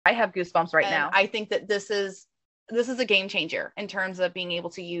I have goosebumps right now. I think that this is a game changer in terms of being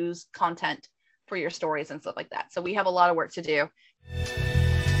able to use content for your stories and stuff like that. So we have a lot of work to do.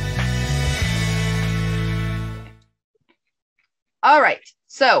 All right,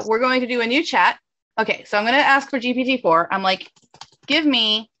 so we're going to do a new chat. Okay, so I'm going to ask for GPT-4. I'm like, give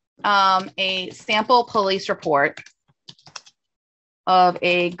me a sample police report of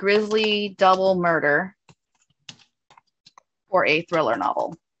a grisly double murder for a thriller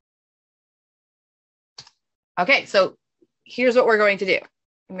novel. Okay, so here's what we're going to do.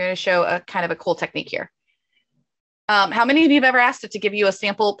 I'm going to show a kind of a cool technique here. How many of you have ever asked it to give you a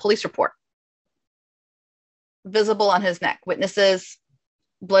sample police report? Visible on his neck. Witnesses,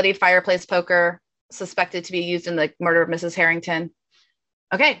 bloodied fireplace poker, suspected to be used in the murder of Mrs. Harrington.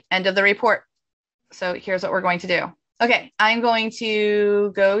 Okay, end of the report. So here's what we're going to do. Okay, I'm going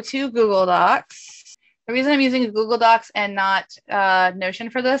to go to Google Docs. The reason I'm using Google Docs and not Notion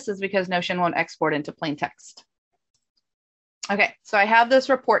for this is because Notion won't export into plain text. Okay, so I have this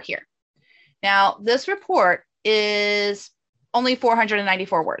report here. Now, this report is only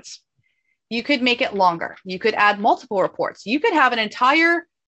 494 words. You could make it longer. You could add multiple reports. You could have an entire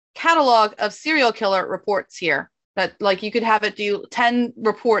catalog of serial killer reports here that, like, you could have it do 10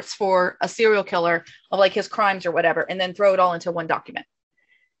 reports for a serial killer of like his crimes or whatever, and then throw it all into one document.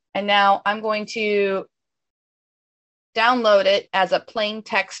 And now I'm going to download it as a plain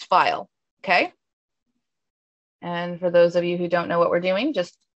text file. Okay. And for those of you who don't know what we're doing,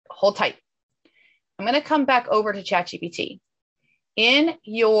 just hold tight. I'm going to come back over to ChatGPT. In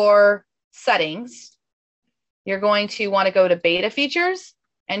your settings, you're going to want to go to beta features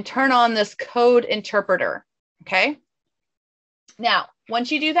and turn on this code interpreter. Okay. Now,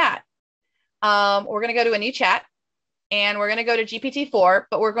 once you do that, we're going to go to a new chat and we're going to go to GPT-4,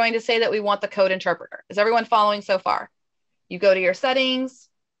 but we're going to say that we want the code interpreter. Is everyone following so far? You go to your settings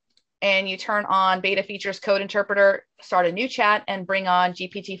and you turn on beta features code interpreter, start a new chat and bring on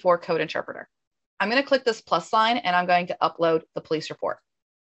GPT-4 code interpreter. I'm going to click this plus sign and I'm going to upload the police report.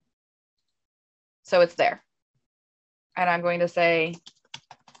 So it's there. And I'm going to say,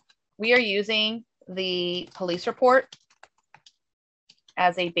 we are using the police report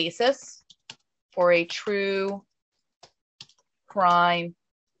as a basis for a true crime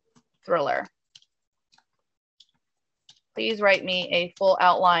thriller. Please write me a full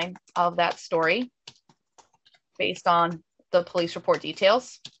outline of that story based on the police report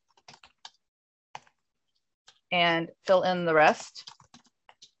details and fill in the rest.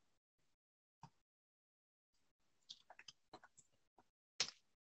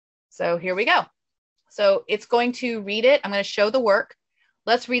 So here we go. So it's going to read it. I'm going to show the work.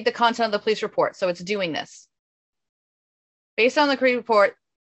 Let's read the content of the police report. So it's doing this. Based on the police report,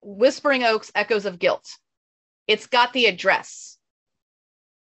 Whispering Oaks, echoes of guilt. It's got the address.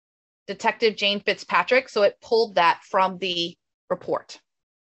 Detective Jane Fitzpatrick. So it pulled that from the report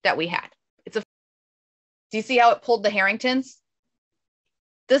that we had. Do you see how it pulled the Harringtons?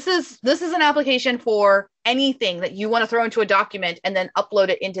 This is an application for anything that you want to throw into a document and then upload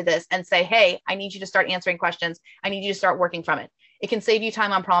it into this and say, hey, I need you to start answering questions. I need you to start working from it. It can save you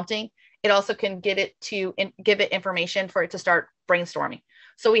time on prompting. It also can give it information for it to start brainstorming.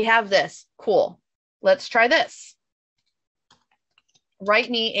 So we have this. Cool. Let's try this. Write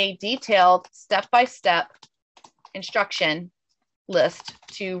me a detailed step-by-step instruction list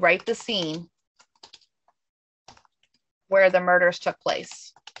to write the scene where the murders took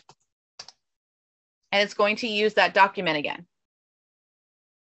place. And it's going to use that document again,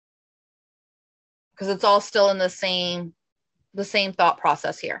 because it's all still in the same thought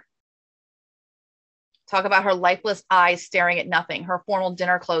process here. Talk about her lifeless eyes staring at nothing, her formal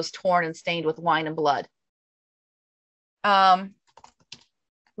dinner clothes torn and stained with wine and blood.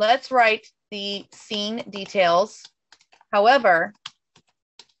 Let's write the scene details. However,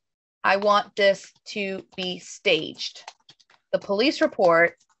 I want this to be staged. The police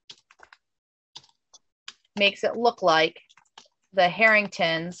report makes it look like the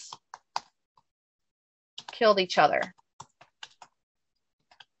Harringtons killed each other.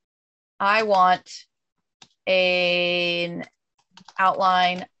 I want an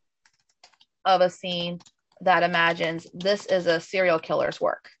outline of a scene that imagines this is a serial killer's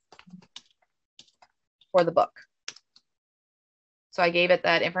work for the book. So I gave it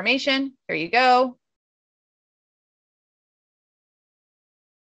that information. Here you go.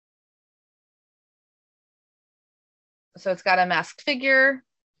 So it's got a masked figure.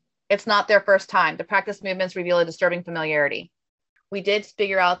 It's not their first time. The practice movements reveal a disturbing familiarity. We did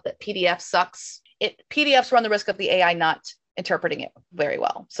figure out that PDF sucks. PDFs run the risk of the AI not interpreting it very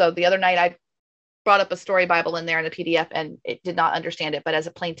well. So the other night brought up a story Bible in there in the PDF and it did not understand it, but as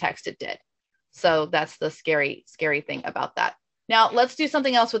a plain text, it did. So that's the scary thing about that. Now let's do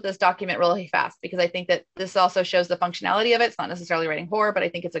something else with this document really fast, because I think that this also shows the functionality of it. It's not necessarily writing horror, but I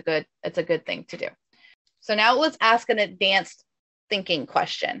think it's a good thing to do. So now let's ask an advanced thinking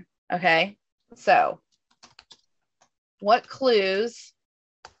question. Okay. So what clues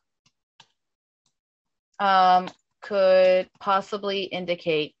could possibly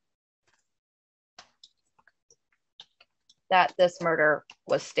indicate that this murder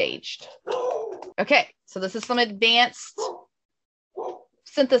was staged? Okay, so this is some advanced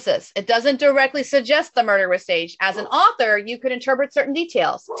synthesis. It doesn't directly suggest the murder was staged. As an author, you could interpret certain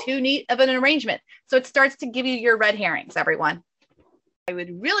details. Too neat of an arrangement. So it starts to give you your red herrings, everyone. I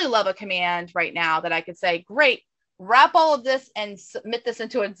would really love a command right now that I could say, great, wrap all of this and submit this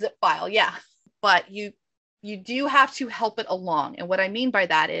into a zip file. Yeah, but you do have to help it along. And what I mean by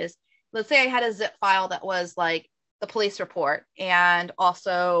that is, let's say I had a zip file that was like the police report and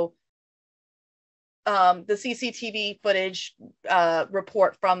also the CCTV footage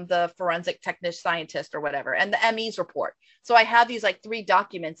report from the forensic technician scientist or whatever, and the ME's report. So I have these like 3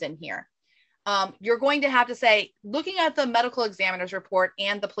 documents in here. You're going to have to say, looking at the medical examiner's report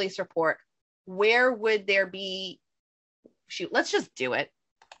and the police report, where would there be, shoot, let's just do it.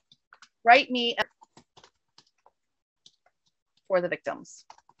 Write me for the victims.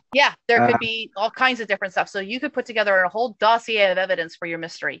 Yeah, there could be all kinds of different stuff. So you could put together a whole dossier of evidence for your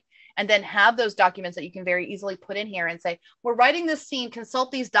mystery and then have those documents that you can very easily put in here and say, we're writing this scene,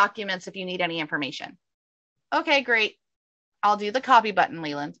 consult these documents if you need any information. Okay, great. I'll do the copy button,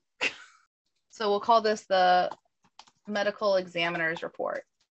 Leland. So we'll call this the medical examiner's report.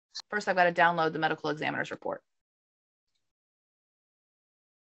 First, I've got to download the medical examiner's report.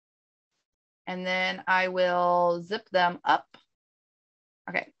 And then I will zip them up.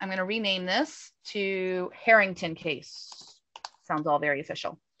 Okay, I'm going to rename this to Harrington case. Sounds all very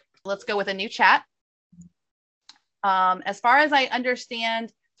official. Let's go with a new chat. As far as I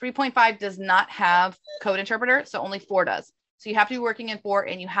understand, 3.5 does not have code interpreter, so only 4 does. So you have to be working in 4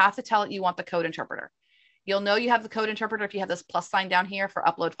 and you have to tell it you want the code interpreter. You'll know you have the code interpreter if you have this plus sign down here for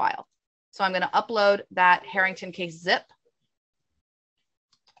upload file. So I'm going to upload that Harrington case zip.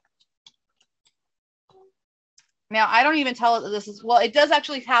 Now, I don't even tell it that this is, well, it does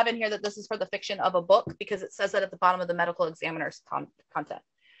actually have in here that this is for the fiction of a book because it says that at the bottom of the medical examiner's content.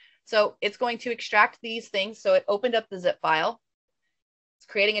 So it's going to extract these things. So it opened up the zip file. It's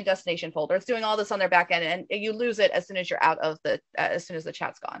creating a destination folder. It's doing all this on their back end, and you lose it as soon as you're out of the, as soon as the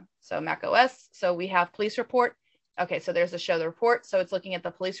chat's gone. So Mac OS. So we have police report. Okay, so there's the show the report. So it's looking at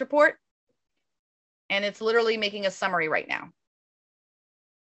the police report and it's literally making a summary right now.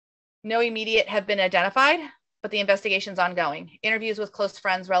 No immediate have been identified, but the investigation's ongoing. Interviews with close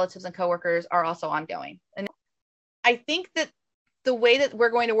friends, relatives, and coworkers are also ongoing. And I think that the way that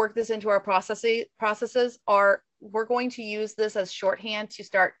we're going to work this into our processes are, we're going to use this as shorthand to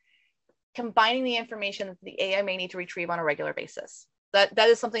start combining the information that the AI may need to retrieve on a regular basis. That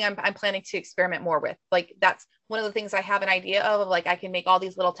is something I'm planning to experiment more with. Like, that's one of the things I have an idea of, like, I can make all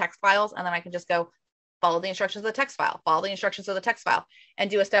these little text files and then I can just go follow the instructions of the text file, follow the instructions of the text file,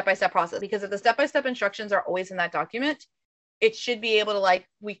 and do a step-by-step process. Because if the step-by-step instructions are always in that document, it should be able to, like,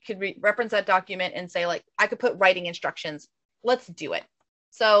 we could reference that document and say, like, I could put writing instructions. Let's do it.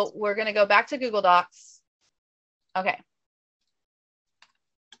 So we're going to go back to Google Docs. Okay.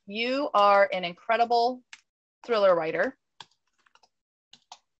 You are an incredible thriller writer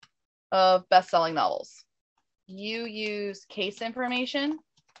of best-selling novels. You use case information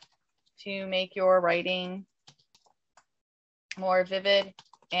to make your writing more vivid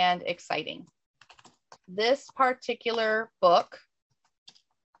and exciting. This particular book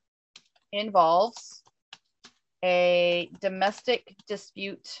involves a domestic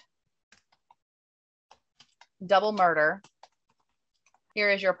dispute, double murder.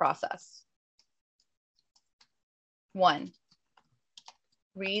 Here is your process. 1,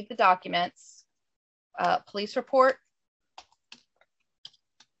 read the documents, police report,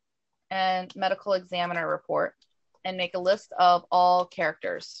 and medical examiner report, and make a list of all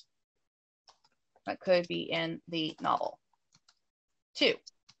characters that could be in the novel. 2,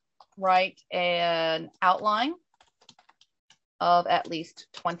 write an outline of at least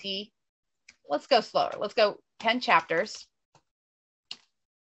 20, let's go slower, let's go 10 chapters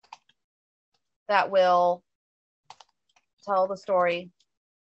that will tell the story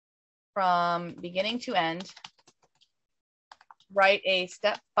from beginning to end. Write a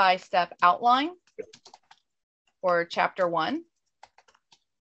step-by-step outline for chapter 1.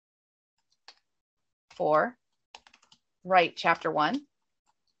 4, write chapter 1.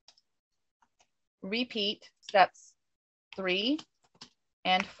 repeat steps 3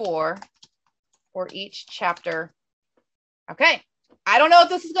 and 4 for each chapter. Okay, I don't know if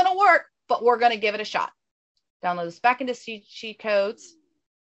this is going to work, but we're going to give it a shot. Download this back into cheat codes,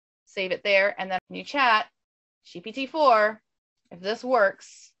 save it there, and then new chat, GPT-4. If this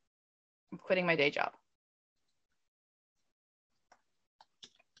works, I'm quitting my day job.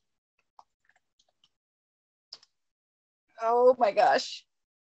 Oh my gosh.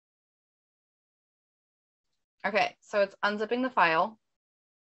 Okay, so it's unzipping the file.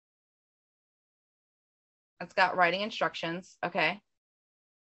 It's got writing instructions. Okay.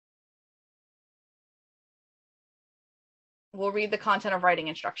 We'll read the content of writing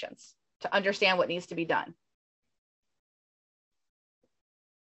instructions to understand what needs to be done.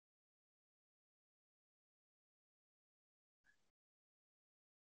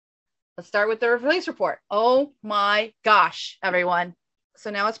 Let's start with the release report. Oh my gosh, everyone. So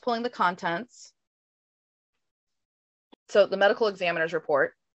now it's pulling the contents. So the medical examiner's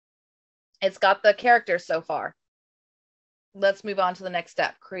report. It's got the characters so far. Let's move on to the next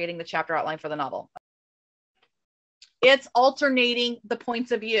step, creating the chapter outline for the novel. It's alternating the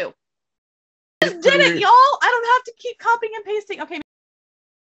points of view. Just did it, y'all. I don't have to keep copying and pasting. Okay.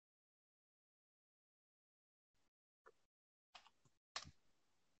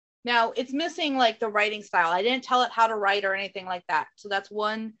 Now it's missing like the writing style. I didn't tell it how to write or anything like that. So that's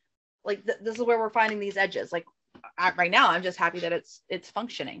one, like this is where we're finding these edges. Like right now, I'm just happy that it's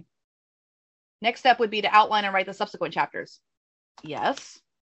functioning. Next step would be to outline and write the subsequent chapters. Yes.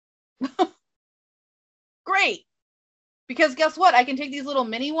 Great. Because guess what? I can take these little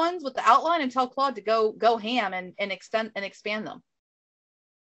mini ones with the outline and tell Claude to go ham and extend and expand them.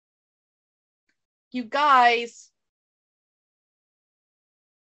 You guys.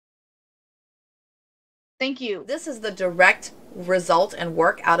 Thank you. This is the direct result and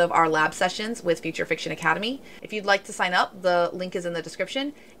work out of our lab sessions with Future Fiction Academy. If you'd like to sign up, the link is in the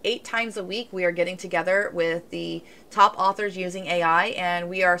description. 8 times a week, we are getting together with the top authors using AI, and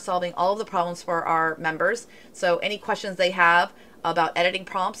we are solving all of the problems for our members. So any questions they have about editing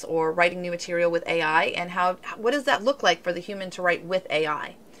prompts or writing new material with AI, and what does that look like for the human to write with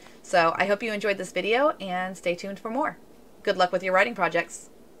AI? So I hope you enjoyed this video, and stay tuned for more. Good luck with your writing projects.